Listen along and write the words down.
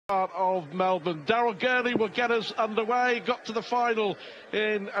Part of Melbourne. Daryl Gurney will get us underway. Got to the final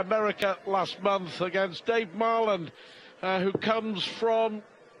in America last month against Dave Marland, who comes from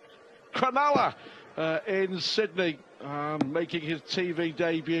Cronulla in Sydney, making his TV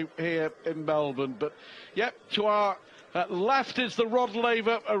debut here in Melbourne. But yep, to our left is the Rod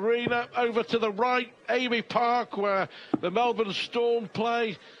Laver Arena. Over to the right, Amy Park, where the Melbourne Storm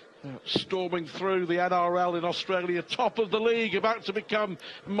play. Storming through the NRL in Australia, top of the league, about to become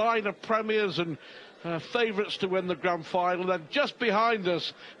minor premiers and favourites to win the grand final. And just behind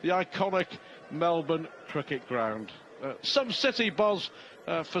us, the iconic Melbourne Cricket Ground. Some city buzz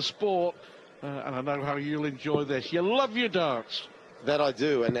for sport, and I know how you'll enjoy this. You love your darts. That I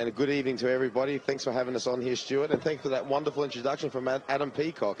do, and a good evening to everybody. Thanks for having us on here, Stuart, and thanks for that wonderful introduction from Adam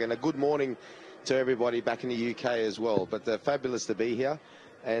Peacock, and a good morning to everybody back in the UK as well. But fabulous to be here.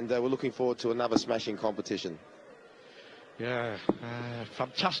 And we're looking forward to another smashing competition. Yeah,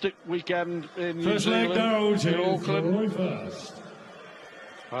 fantastic weekend in New Zealand, in Auckland.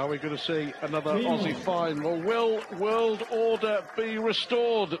 Are we going to see another Aussie final? Will world order be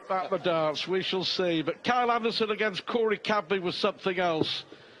restored at the darts? We shall see. But Kyle Anderson against Corey Cadby was something else.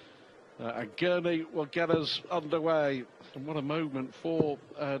 And Gurney will get us underway. And what a moment for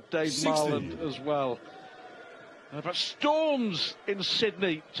Dave Marland as well. But storms in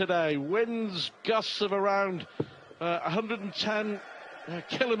Sydney today, winds, gusts of around 110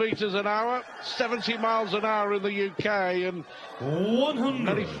 kilometres an hour, 70 miles an hour in the UK, and 100.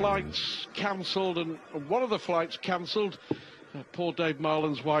 Many flights cancelled, and one of the flights cancelled. Poor Dave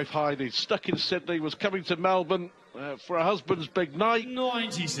Marland's wife Heidi, stuck in Sydney, was coming to Melbourne for her husband's big night.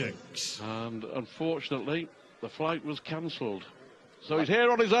 96. And unfortunately, the flight was cancelled. So he's here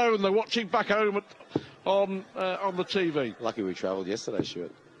on his own. They're watching back home on the TV. Lucky we travelled yesterday,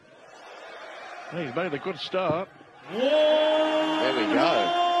 Stuart. Hey, he's made a good start. There we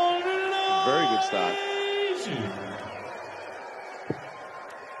go. Very good start.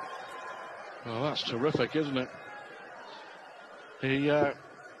 Well, that's terrific, isn't it? He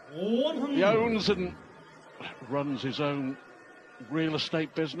owns and runs his own real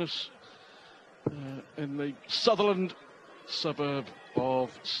estate business in the Sutherland suburb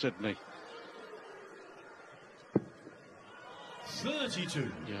of Sydney.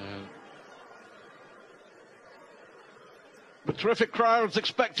 32. Yeah. The terrific crowds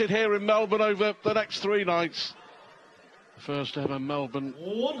expected here in Melbourne over the next 3 nights. The first ever Melbourne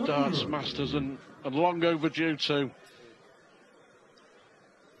 100. Darts Masters, and long overdue too.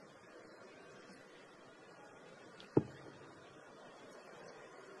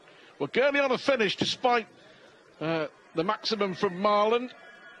 Well, Gurney on a finish despite the maximum from Marland.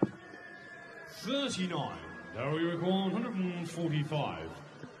 39. Now we record 145.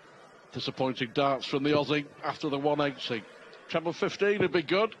 Disappointing darts from the Aussie after the 180. Treble 15 would be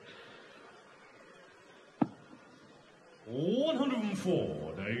good.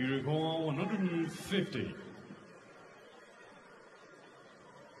 104. Now you record 150.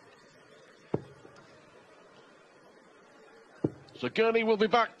 So Gurney will be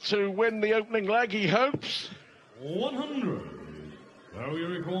back to win the opening leg, he hopes. 100. Now we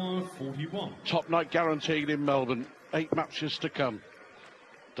require 41. Top night guaranteed in Melbourne. 8 matches to come.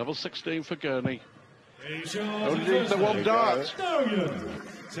 Double 16 for Gurney. Only needs the one dart.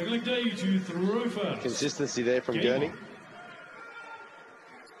 Second day to throw first. Consistency there from Gurney.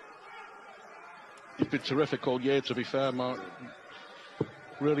 He's been terrific all year, to be fair, Mark.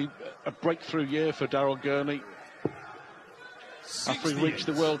 Really a breakthrough year for Daryl Gurney. After he reached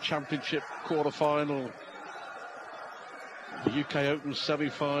the World Championship quarter-final, the UK Open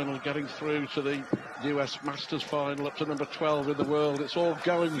semi-final, getting through to the US Masters final, up to number 12 in the world. It's all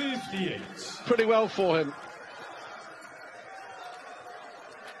going 58. Pretty well for him.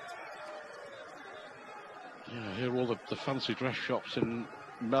 Yeah, here all the fancy dress shops in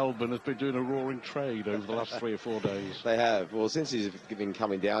Melbourne have been doing a roaring trade over the last 3 or 4 days. They have. Well, since he's been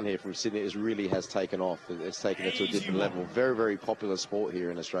coming down here from Sydney, it really has taken off. It's taken it to a different level. Very, very popular sport here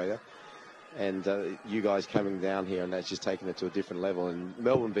in Australia. And you guys coming down here, and that's just taken it to a different level. And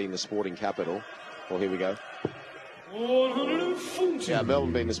Melbourne being the sporting capital, well, here we go. 140. Yeah,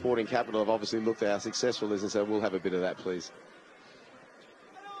 Melbourne being the sporting capital, I've obviously looked at how successful it is, and so we'll have a bit of that, please.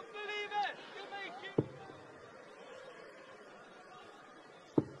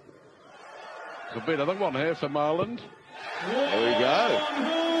 Could be another one here for Marland. There we go.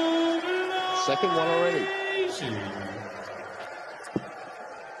 Second one already.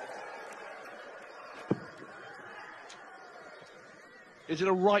 Is it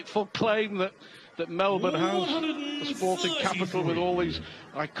a rightful claim that Melbourne has the sporting capital with all these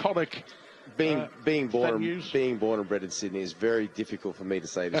iconic being born and bred in Sydney is very difficult for me to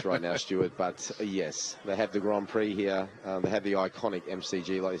say this right now, Stuart. But yes, they have the Grand Prix here. They have the iconic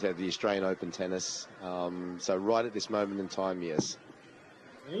MCG, like they have the Australian Open tennis. So right at this moment in time, yes.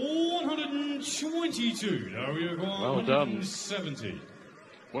 122. Well done. 170.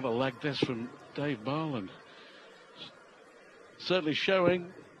 What a leg this from Dave Marland. Certainly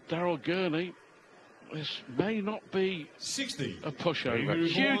showing Daryl Gurney. This may not be 60. A pushover.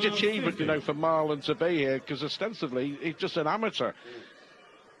 Huge achievement, you know, for Marland to be here, because ostensibly he's just an amateur.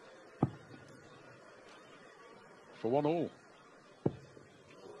 For 1-all.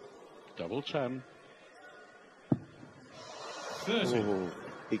 Double 10. 30. Ooh,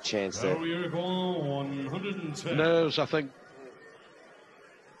 big chance there. 110. Nerves, I think.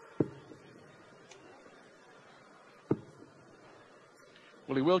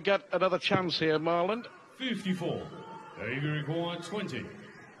 Well, he will get another chance here, Marland. 54. David require 20.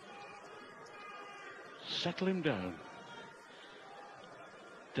 Settle him down.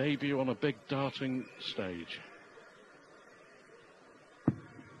 Debut on a big darting stage.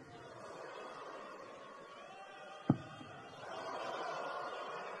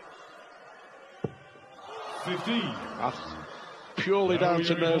 That's purely down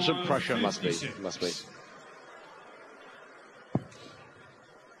to nerves and pressure. Must be.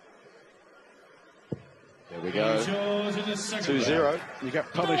 There we go. 2-0. You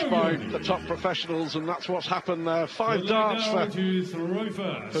get punished by the top professionals, and that's what's happened there. 5 darts for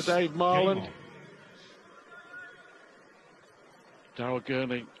Dave Marland. Daryl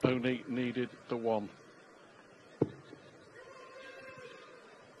Gurney only needed the 1.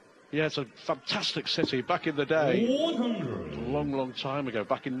 Yeah, it's a fantastic city. Back in the day, 100. a long, long time ago,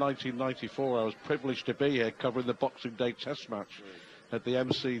 back in 1994, I was privileged to be here covering the Boxing Day Test match at the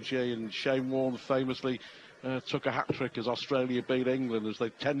MCG, and Shane Warne famously took a hat-trick as Australia beat England, as they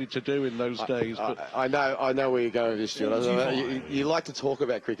tended to do in those days. But I know where you're going with this, Stuart. You like to talk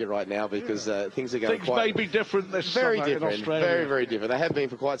about cricket right now because things are going things may be different this summer in Australia. Very, very different. They have been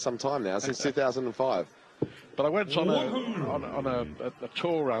for quite some time now, since 2005. But I went on a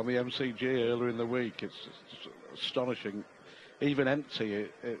tour around the MCG earlier in the week. It's astonishing. Even empty,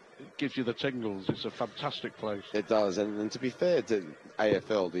 it gives you the tingles. It's a fantastic place. It does, and to be fair to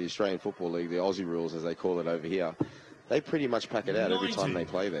AFL, the Australian Football League, the Aussie rules as they call it over here, they pretty much pack it out every time they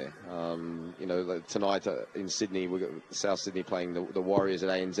play there. You know, like tonight in Sydney, we've got South Sydney playing the Warriors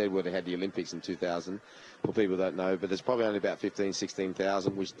at ANZ, where they had the Olympics in 2000. For people who don't know, but there's probably only about 15,000,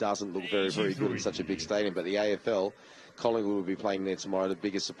 16,000, which doesn't look very, very good in such a big stadium. But the AFL, Collingwood will be playing there tomorrow, the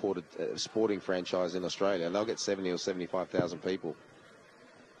biggest supported sporting franchise in Australia, and they'll get 70 or 75,000 people.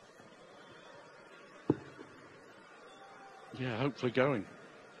 Yeah, hopefully going.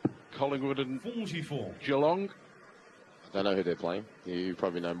 Collingwood and 44. Geelong. I don't know who they're playing. You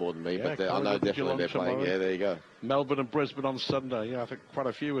probably know more than me, Yeah, but I know definitely Geelong they're playing. tomorrow. Yeah, there you go. Melbourne and Brisbane on Sunday. Yeah, I think quite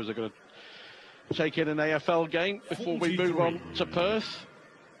a few of us are going to take in an AFL game before we move on to Perth.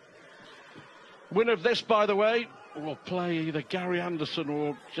 Winner of this, by the way, will play either Gary Anderson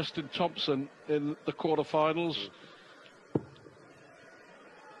or Justin Thompson in the quarterfinals.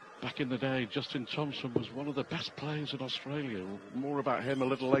 Back in the day, Justin Thompson was one of the best players in Australia. More about him a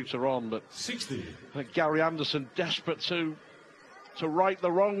little later on, but 60. I think Gary Anderson desperate to right the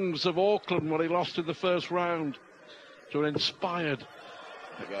wrongs of Auckland when he lost in the first round to an inspired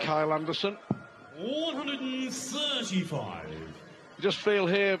Kyle Anderson. 135. You just feel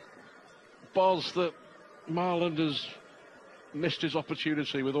here, Boz, that Marland has missed his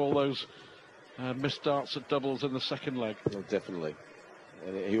opportunity with all those missed darts at doubles in the second leg. Well, definitely.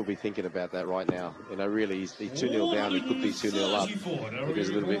 And he'll be thinking about that right now. You know, really, he's 2-0 down. He could be 2-0 up. If he's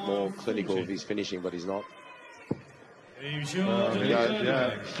a little bit more clinical with his finishing, but he's not.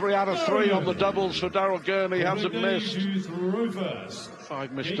 Yeah. 3 out of 3 on the doubles for Daryl Gurney. Hasn't missed.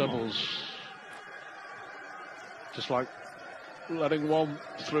 5 missed doubles. Just like letting one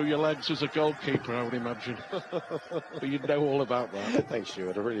through your legs as a goalkeeper, I would imagine. But you know all about that. Thanks,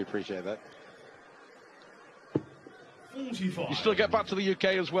 Stuart. I really appreciate that. 45. You still get back to the UK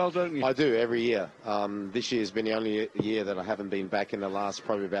as well, don't you? I do, every year. This year's been the only year that I haven't been back in the last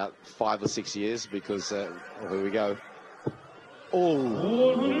probably about 5 or 6 years because, here we go. Oh,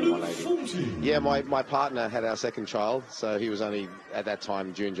 140. yeah, my partner had our second child, so he was only, at that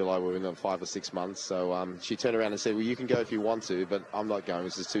time, June, July, we were in 5 or 6 months. So she turned around and said, well, you can go if you want to, but I'm not going.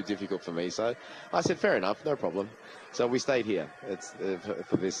 This is too difficult for me. So I said, fair enough, no problem. So we stayed here. It's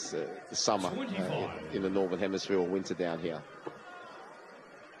for this summer in the Northern Hemisphere, or winter down here.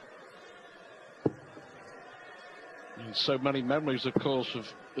 And so many memories, of course, of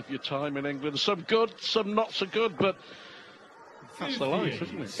your time in England. Some good, some not so good, but That's the life,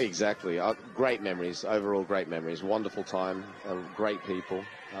 isn't it? Exactly. Great memories, overall great memories. Wonderful time, great people.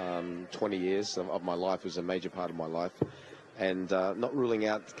 20 years of my life was a major part of my life, and not ruling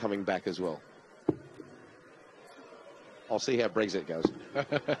out coming back as well. I'll see how Brexit goes.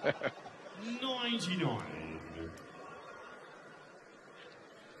 99.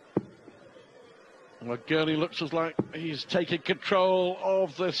 Well, Gurney looks as like he's taking control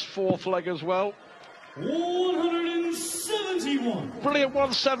of this fourth leg as well. 171. Brilliant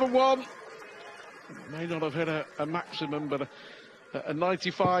 171. May not have hit a maximum, but a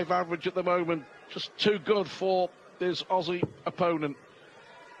 95 average at the moment. Just too good for his Aussie opponent.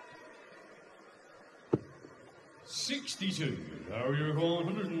 62. Our year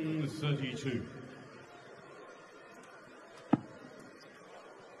 132.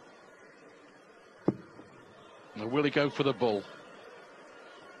 Now, will he go for the bull?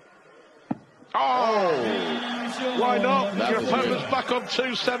 Oh! Why not? Your opponent's back on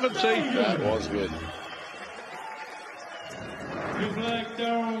 270. That was good. Blue flag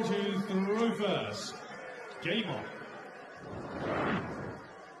down to throw first. Game on.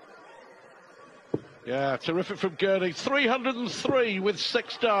 Yeah, terrific from Gurney. 303 with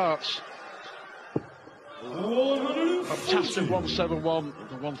 6 darts. 142. Fantastic 171.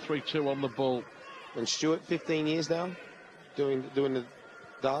 The 132 on the bull. And Stuart, 15 years now, doing the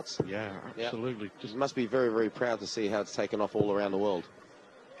darts. Yeah, absolutely. Yeah. Just must be very, very proud to see how it's taken off all around the world.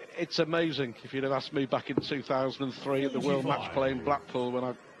 It's amazing. If you'd have asked me back in 2003 at the World Match Play in Blackpool when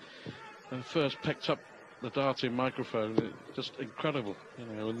I first picked up the darting microphone, it's just incredible, you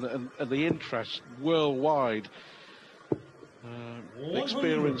know, and the interest worldwide. The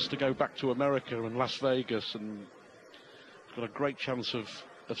experience to go back to America and Las Vegas, and got a great chance of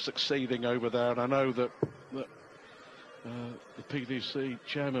succeeding over there. And I know that the PDC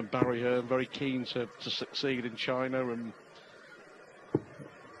chairman Barry Hearn very keen to succeed in China, and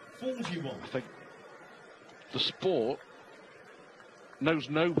 41. I think the sport knows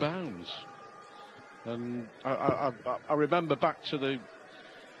no bounds. And I remember back to the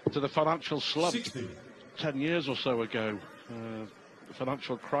financial slump 60. 10 years or so ago, the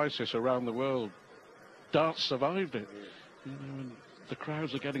financial crisis around the world. Darts survived it. You know, and the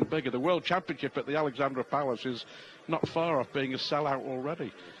crowds are getting bigger. The World Championship at the Alexandra Palace is not far off being a sellout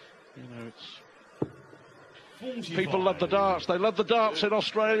already. You know, it's 45. people love the darts. They love the darts in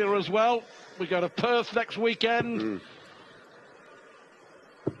Australia as well. We go to Perth next weekend.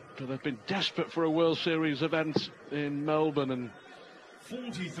 But they've been desperate for a World Series event in Melbourne, and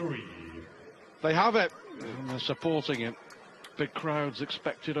 43. they have it, and they're supporting it. Big crowds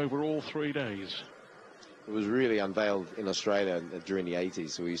expected over all 3 days. It was really unveiled in Australia during the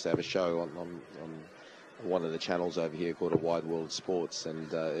 80s. So we used to have a show on one of the channels over here called A Wide World Sports,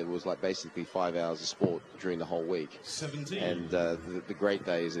 and it was like basically 5 hours of sport during the whole week. 17. And the great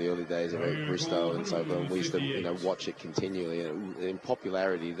days, the early days of Eric Bristow and so forth, we used to watch it continually. And in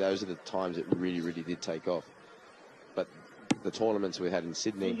popularity, those are the times it really, really did take off. But the tournaments we had in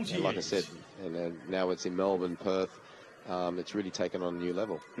Sydney, and like I said, now it's in Melbourne, Perth. It's really taken on a new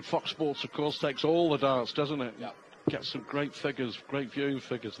level. And Fox Sports, of course, takes all the darts, doesn't it? Yeah. Gets some great figures, great viewing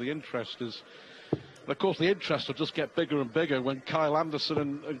figures. The interest is... Of course, the interest will just get bigger and bigger when Kyle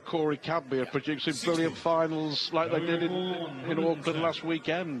Anderson and Corey Cadby are producing brilliant finals like they did in Auckland last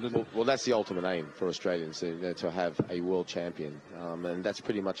weekend. And well, that's the ultimate aim for Australians, to have a world champion. And that's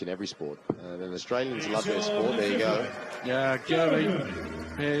pretty much in every sport. And Australians love their sport. There you go. Yeah, Gurney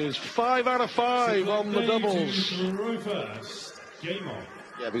is 5 out of 5 on the doubles. Game on.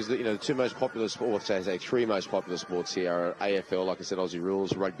 Yeah, because the two most popular sports, I say 3 most popular sports here are AFL, like I said, Aussie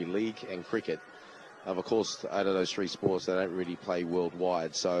Rules, Rugby League and cricket. Of course, out of those 3 sports, they don't really play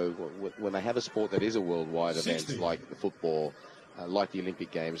worldwide. So when they have a sport that is a worldwide event, like the football, like the Olympic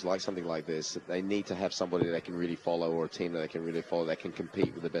Games, like something like this, they need to have somebody they can really follow, or a team that they can really follow, that can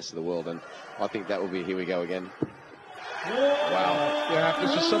compete with the best of the world. And I think that will be, here we go again. Wow. Yeah,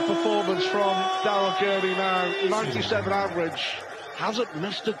 this is some performance from Darryl Gurney now. 97 average. Hasn't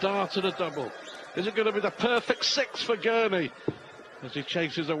missed a dart at a double. Is it going to be the perfect 6 for Gurney as he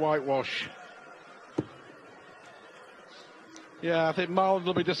chases a whitewash? Yeah, I think Marland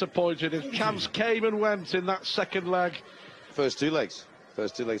will be disappointed. His chance came and went in that second leg. First two legs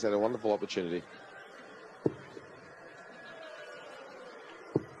had a wonderful opportunity.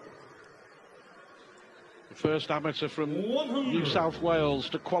 The first amateur from New South Wales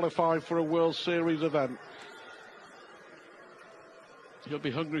to qualify for a World Series event. He'll be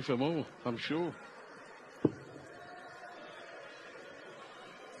hungry for more, I'm sure.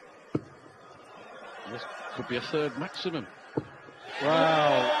 This could be a 3rd maximum.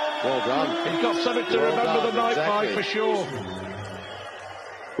 Wow. Well done. He's got something to remember the night by for sure.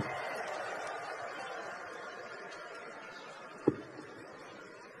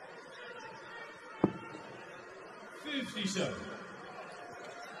 57.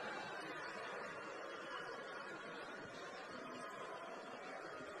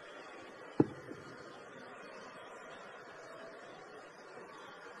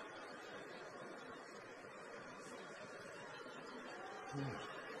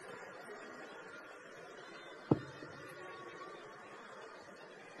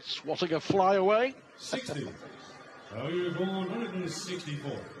 Swatting a fly away. 60. Now you're going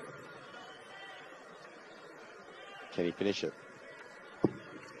 164. Can he finish it?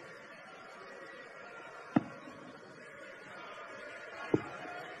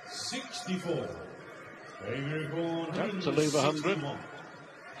 To leave 100.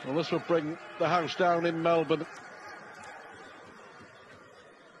 Well, this will bring the house down in Melbourne.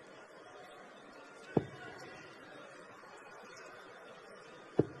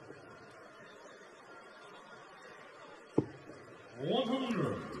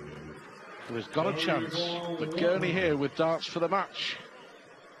 So he's got a chance, but Gurney here with darts for the match.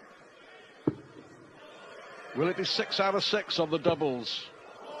 Will it be 6 out of 6 on the doubles?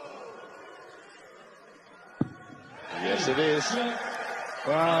 Yes, it is.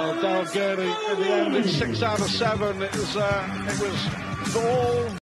 Well, Gurney in the end, it's 6 out of 7. It was all